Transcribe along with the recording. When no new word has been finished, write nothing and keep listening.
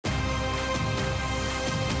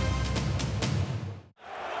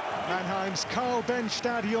Mannheim's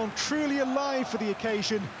Karl-Benz-Stadion truly alive for the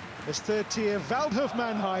occasion as third-tier Waldhof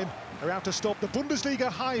Mannheim are out to stop the Bundesliga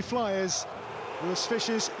high flyers, Urs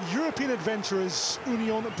Fischer's European adventurers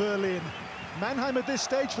Union Berlin. Mannheim at this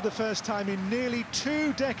stage for the first time in nearly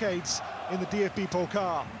 2 decades in the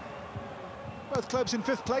DFB-Pokal. Both clubs in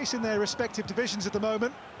 5th place in their respective divisions at the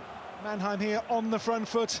moment. Mannheim here on the front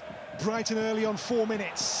foot, bright and early on 4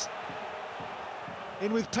 minutes.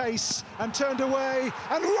 In with pace and turned away,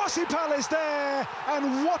 and Rossipal is there,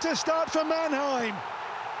 and what a start for Mannheim.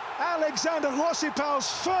 Alexander Rossipal's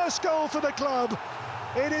first goal for the club.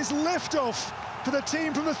 It is liftoff for the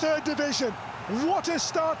team from the 3rd division. What a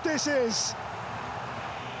start this is.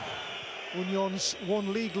 Union's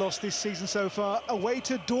 1 league loss this season so far, away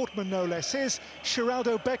to Dortmund no less. Here's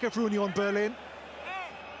Geraldo Becker for Union Berlin.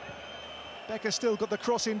 Becker still got the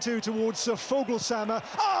cross in too towards Vogelsammer.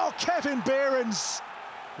 Oh, Kevin Behrens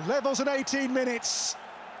levels in 18 minutes.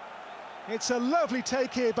 It's a lovely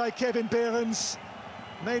take here by Kevin Behrens,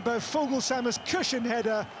 made by Vogelsammer's cushion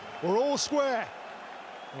header. We're all square.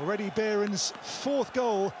 Already Behrens' 4th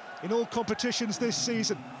goal in all competitions this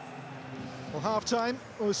season. Well, half-time,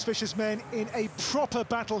 Urs Fischer's men in a proper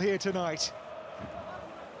battle here tonight.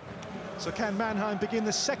 So can Mannheim begin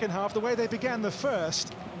the second half the way they began the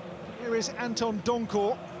first? Here is Anton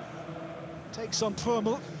Donkor, takes on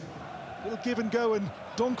Prömel. Little give and go, and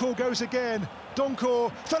Donkor goes again.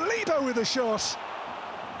 Donkor for Libo with a shot.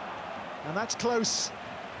 And that's close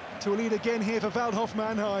to a lead again here for Waldhof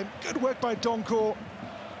Mannheim. Good work by Donkor,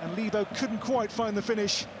 and Libo couldn't quite find the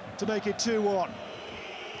finish to make it 2-1.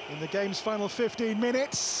 In the game's final 15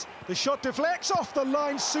 minutes, the shot deflects off the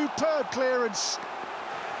line, superb clearance.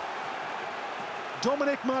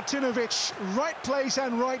 Dominik Martinovic, right place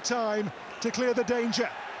and right time to clear the danger.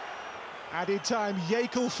 Added time,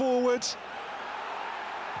 Jäkel forward.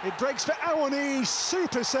 It breaks for Awoniyi,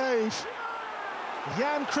 super save.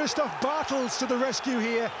 Jan-Christoph Bartels to the rescue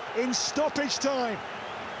here in stoppage time.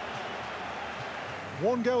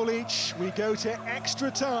 1 goal each, we go to extra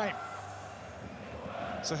time.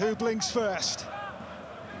 So who blinks first?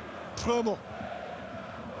 Prömel.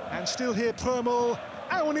 And still here Prömel.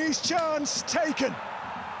 Awoniyi's chance taken.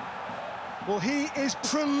 Well, he is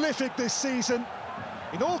prolific this season.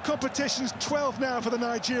 In all competitions, 12 now for the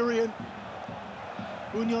Nigerian.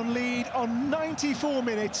 Union lead on 94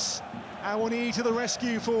 minutes. Awoniyi to the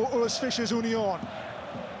rescue for Urs Fischer's Union.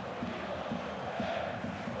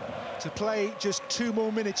 To play just 2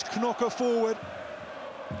 more minutes, Knocker forward.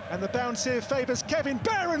 And the bounce here favours Kevin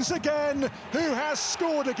Behrens again, who has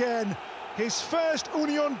scored again. His first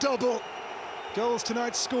Union double. Goals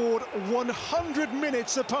tonight scored 100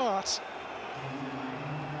 minutes apart.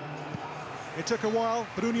 It took a while,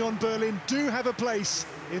 but Union Berlin do have a place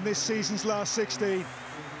in this season's last 16.